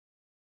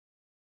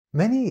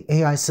Many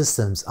AI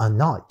systems are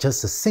not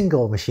just a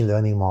single machine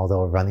learning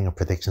model running a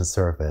prediction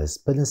service,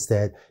 but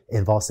instead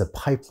involves a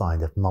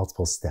pipeline of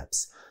multiple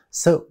steps.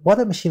 So what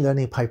are machine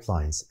learning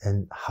pipelines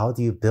and how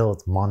do you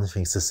build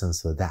monitoring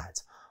systems for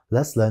that?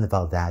 Let's learn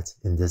about that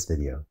in this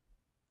video.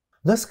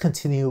 Let's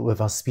continue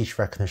with our speech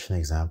recognition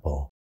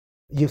example.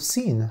 You've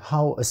seen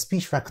how a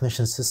speech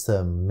recognition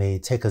system may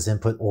take as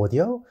input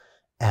audio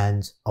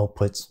and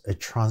output a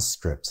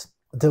transcript.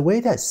 The way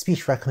that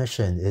speech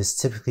recognition is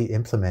typically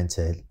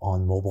implemented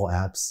on mobile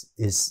apps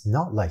is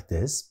not like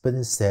this, but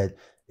instead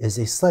is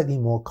a slightly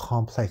more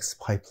complex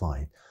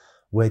pipeline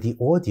where the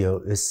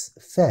audio is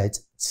fed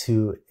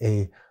to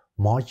a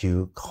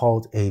module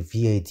called a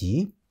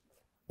VAD,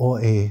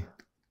 or a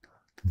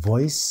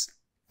voice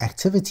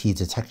activity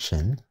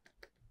detection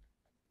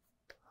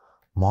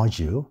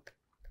module,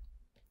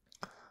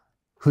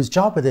 whose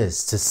job it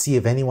is to see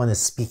if anyone is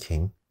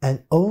speaking,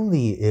 and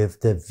only if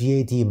the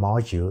VAD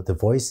module, the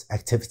voice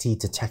activity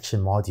detection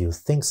module,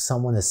 thinks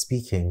someone is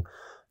speaking,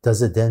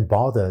 does it then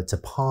bother to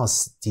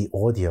pass the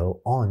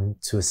audio on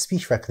to a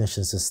speech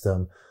recognition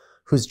system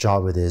whose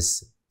job it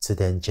is to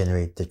then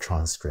generate the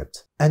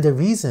transcript. And the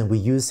reason we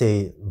use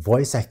a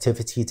voice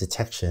activity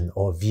detection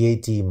or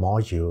VAD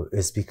module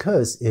is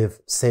because if,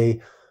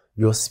 say,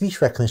 your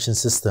speech recognition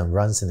system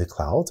runs in the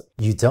cloud,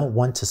 you don't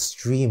want to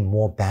stream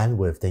more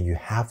bandwidth than you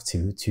have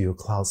to your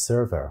cloud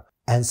server.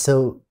 And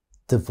so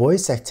the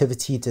voice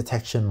activity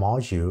detection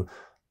module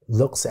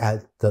looks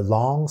at the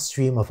long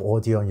stream of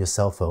audio on your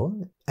cell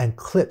phone and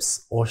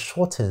clips or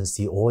shortens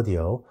the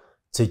audio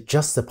to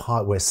just the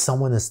part where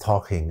someone is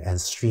talking and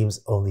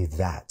streams only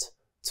that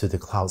to the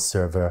cloud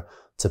server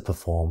to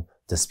perform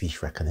the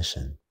speech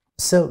recognition.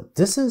 So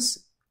this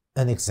is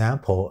an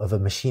example of a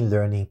machine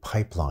learning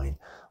pipeline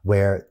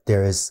where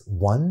there is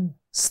one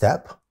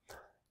step,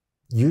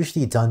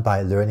 usually done by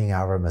a learning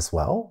algorithm as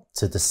well,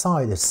 to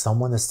decide if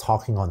someone is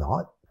talking or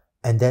not.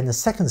 And then the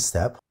second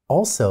step,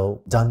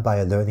 also done by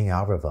a learning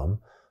algorithm,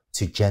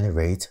 to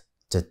generate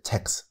the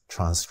text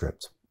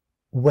transcript.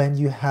 When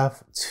you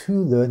have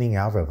two learning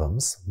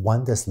algorithms,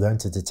 one that's learned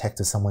to detect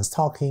if someone's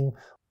talking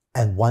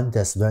and one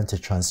that's learned to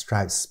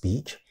transcribe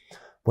speech,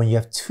 when you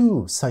have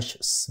two such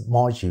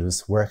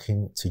modules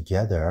working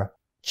together,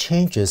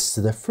 changes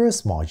to the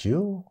first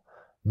module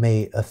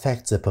may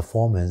affect the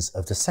performance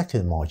of the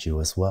second module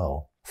as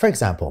well. For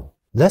example,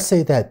 let's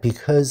say that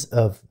because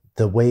of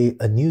the way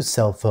a new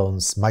cell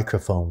phone's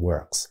microphone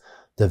works,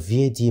 the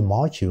VAD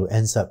module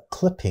ends up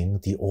clipping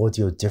the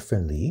audio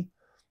differently.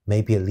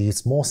 Maybe it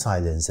leaves more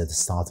silence at the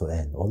start or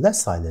end, or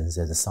less silence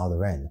at the start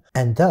or end.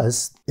 And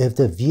thus, if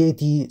the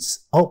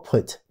VAD's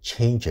output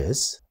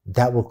changes,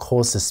 that will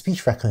cause the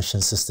speech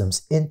recognition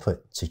system's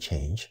input to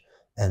change,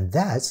 and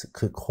that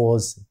could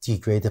cause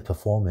degraded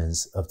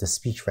performance of the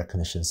speech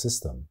recognition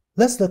system.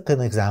 Let's look at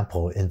an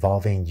example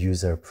involving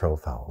user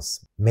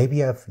profiles. Maybe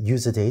you have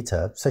user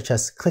data, such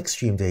as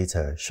clickstream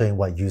data, showing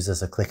what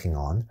users are clicking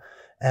on,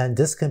 and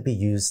this can be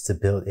used to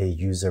build a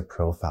user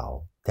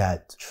profile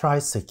that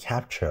tries to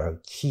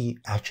capture key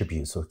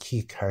attributes or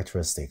key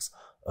characteristics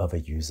of a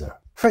user.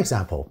 For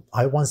example,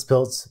 I once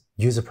built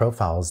user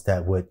profiles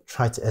that would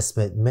try to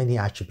estimate many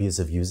attributes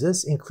of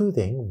users,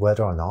 including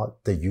whether or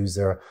not the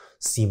user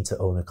seemed to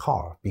own a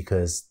car,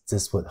 because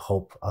this would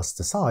help us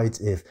decide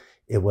if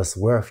it was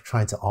worth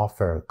trying to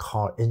offer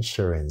car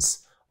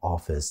insurance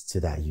offers to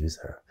that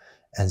user.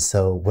 And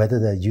so whether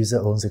the user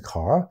owns a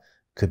car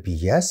could be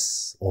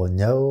yes or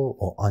no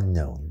or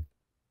unknown,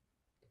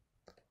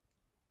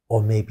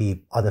 or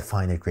maybe other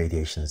finer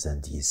gradations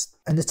than these.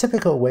 And the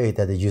typical way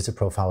that a user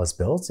profile is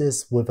built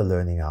is with a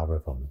learning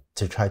algorithm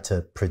to try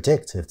to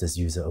predict if this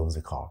user owns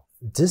a car.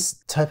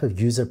 This type of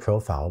user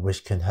profile,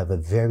 which can have a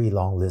very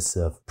long list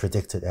of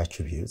predicted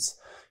attributes,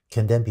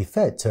 can then be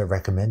fed to a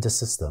recommender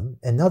system,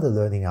 another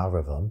learning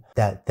algorithm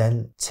that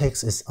then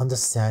takes its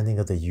understanding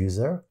of the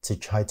user to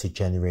try to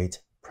generate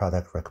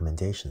product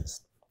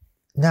recommendations.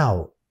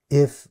 Now,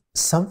 if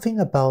something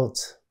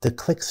about the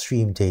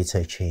clickstream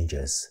data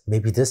changes,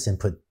 maybe this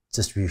input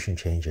distribution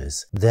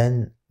changes,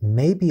 then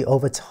maybe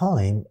over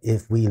time,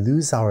 if we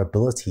lose our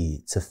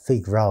ability to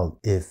figure out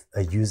if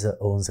a user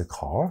owns a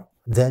car,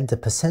 then the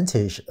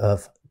percentage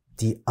of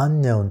the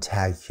unknown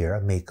tag here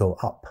may go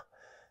up.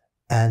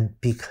 And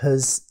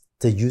because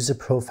the user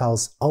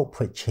profile's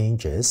output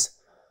changes,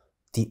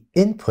 the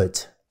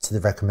input to the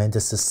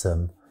recommender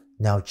system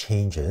now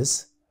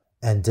changes,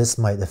 and this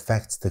might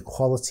affect the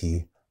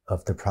quality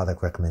of the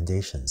product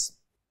recommendations.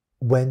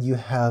 When you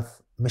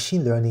have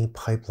machine learning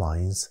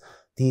pipelines,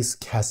 these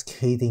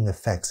cascading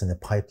effects in the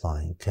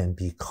pipeline can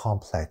be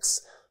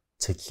complex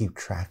to keep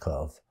track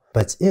of.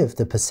 But if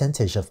the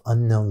percentage of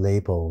unknown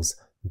labels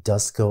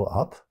does go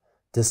up,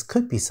 this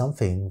could be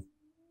something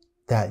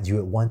that you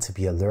would want to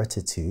be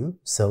alerted to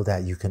so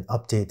that you can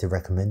update the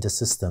recommender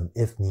system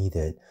if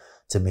needed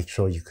to make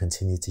sure you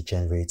continue to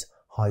generate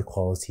high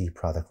quality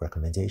product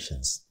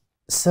recommendations.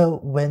 So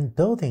when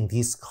building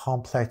these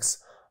complex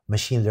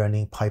machine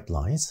learning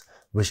pipelines,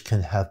 which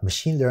can have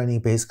machine learning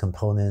based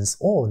components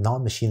or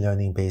non-machine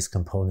learning based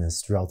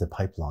components throughout the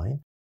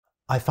pipeline,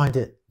 I find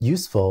it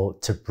useful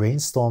to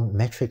brainstorm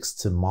metrics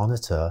to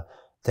monitor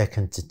that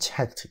can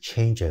detect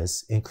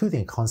changes,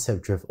 including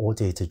concept drift or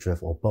data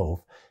drift or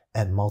both,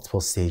 at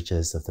multiple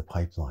stages of the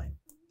pipeline.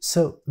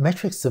 So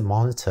metrics to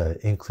monitor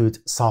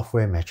include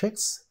software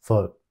metrics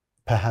for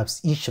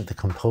perhaps each of the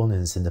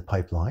components in the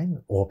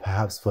pipeline, or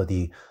perhaps for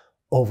the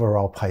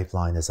overall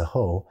pipeline as a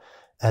whole,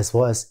 as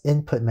well as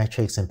input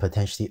metrics and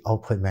potentially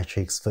output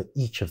metrics for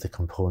each of the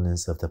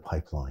components of the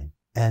pipeline.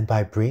 And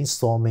by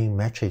brainstorming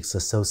metrics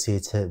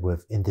associated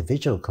with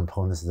individual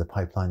components of the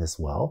pipeline as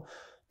well,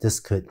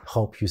 this could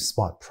help you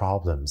spot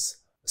problems,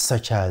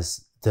 such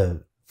as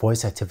the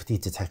voice activity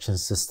detection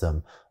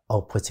system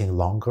outputting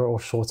longer or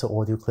shorter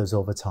audio clips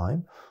over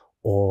time,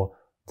 or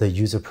the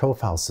user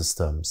profile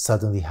system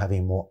suddenly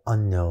having more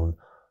unknown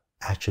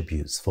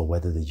attributes for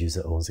whether the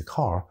user owns a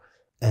car,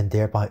 and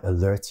thereby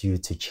alert you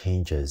to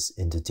changes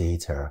in the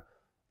data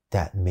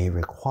that may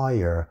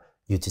require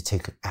you to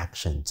take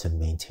action to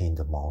maintain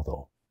the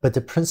model. But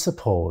the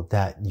principle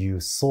that you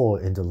saw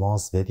in the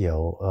last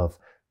video of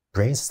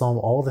brainstorm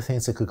all the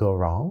things that could go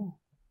wrong,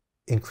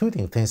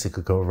 including things that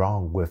could go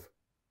wrong with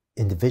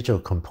individual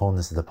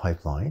components of the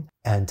pipeline,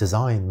 and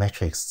design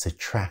metrics to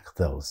track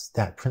those.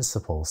 That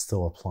principle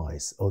still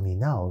applies, only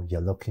now you're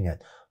looking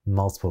at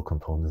multiple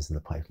components in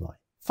the pipeline.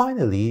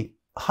 Finally,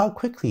 how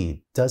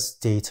quickly does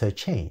data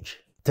change?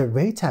 The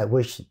rate at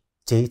which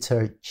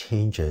data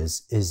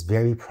changes is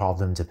very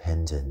problem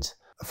dependent.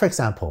 For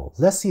example,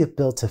 let's say you've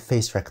built a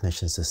face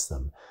recognition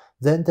system.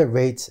 Then the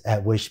rate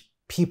at which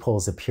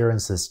people's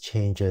appearances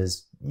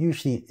changes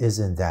usually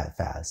isn't that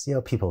fast.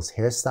 People's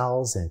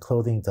hairstyles and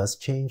clothing does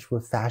change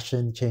with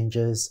fashion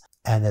changes.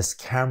 And as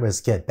cameras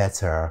get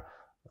better,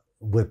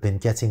 we've been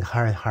getting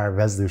higher and higher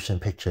resolution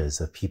pictures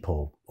of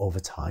people over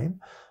time.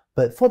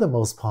 But for the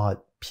most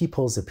part,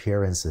 people's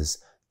appearances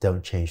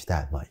don't change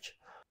that much.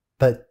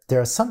 But there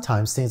are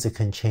sometimes things that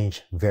can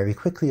change very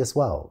quickly as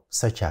well,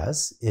 such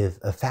as if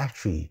a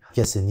factory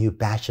gets a new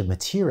batch of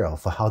material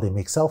for how they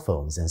make cell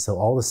phones, and so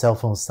all the cell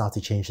phones start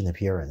to change in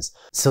appearance.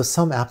 So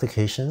some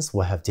applications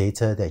will have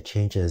data that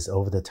changes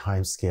over the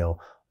time scale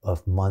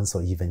of months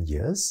or even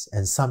years,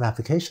 and some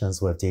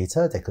applications will have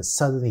data that could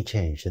suddenly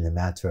change in a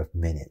matter of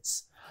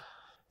minutes.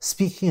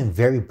 Speaking in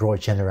very broad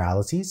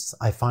generalities,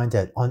 I find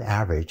that on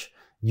average,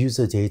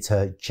 user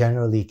data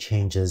generally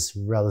changes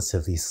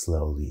relatively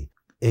slowly.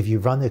 If you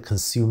run a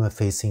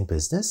consumer-facing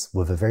business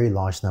with a very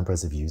large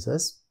numbers of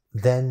users,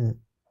 then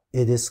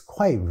it is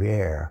quite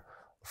rare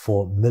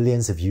for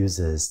millions of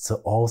users to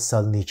all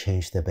suddenly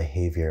change their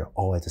behavior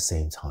all at the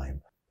same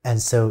time.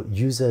 And so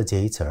user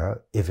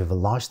data, if you have a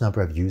large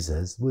number of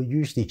users, will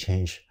usually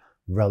change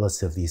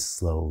relatively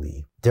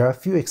slowly. There are a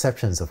few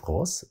exceptions, of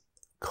course,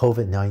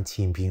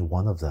 COVID-19 being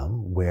one of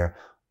them, where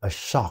a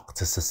shock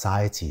to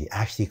society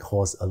actually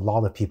caused a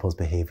lot of people's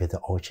behavior to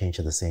all change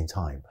at the same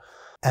time.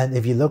 And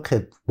if you look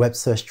at web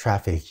search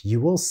traffic,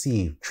 you will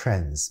see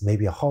trends,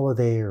 maybe a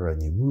holiday or a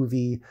new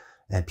movie,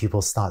 and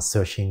people start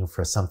searching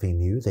for something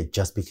new that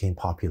just became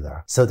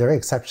popular. So there are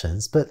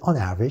exceptions, but on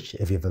average,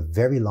 if you have a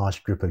very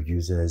large group of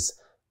users,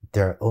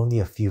 there are only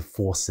a few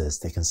forces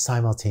that can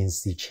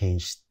simultaneously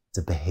change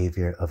the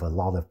behavior of a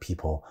lot of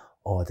people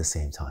all at the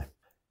same time.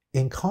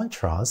 In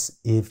contrast,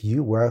 if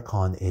you work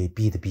on a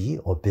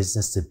B2B or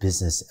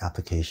business-to-business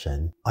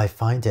application, I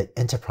find that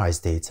enterprise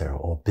data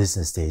or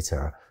business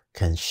data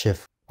can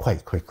shift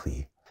quite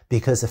quickly,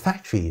 because a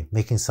factory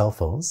making cell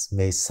phones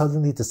may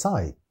suddenly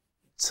decide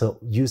to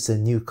use a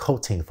new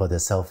coating for their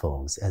cell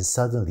phones, and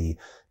suddenly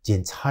the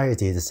entire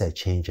data set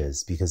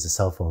changes because the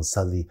cell phones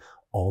suddenly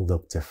all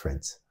look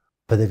different.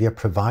 But if you're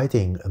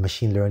providing a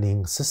machine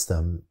learning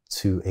system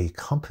to a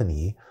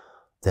company,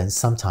 then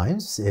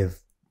sometimes if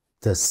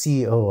the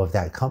CEO of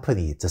that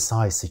company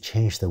decides to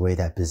change the way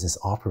that business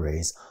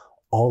operates,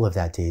 all of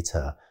that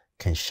data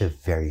can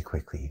shift very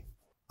quickly.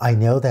 I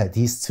know that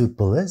these two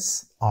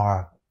bullets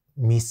are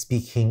me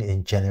speaking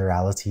in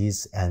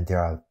generalities, and there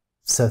are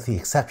certainly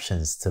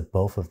exceptions to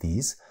both of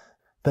these,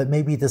 but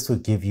maybe this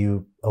would give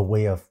you a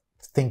way of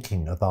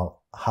thinking about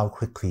how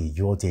quickly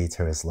your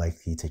data is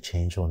likely to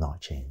change or not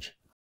change.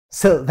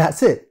 So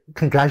that's it.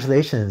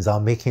 Congratulations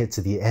on making it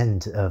to the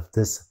end of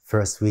this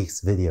first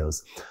week's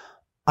videos.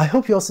 I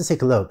hope you also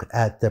take a look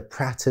at the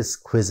practice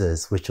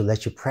quizzes, which will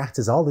let you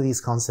practice all of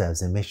these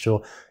concepts and make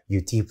sure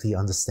you deeply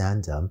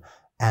understand them.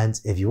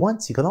 And if you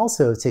want, you can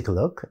also take a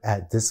look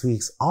at this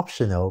week's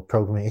optional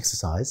programming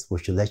exercise,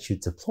 which will let you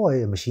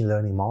deploy a machine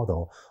learning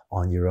model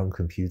on your own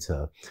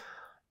computer.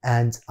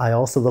 And I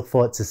also look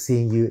forward to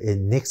seeing you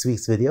in next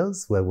week's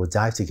videos, where we'll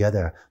dive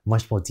together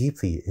much more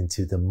deeply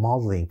into the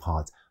modeling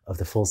part of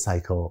the full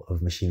cycle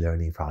of machine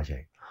learning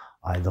project.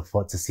 I look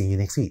forward to seeing you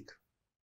next week.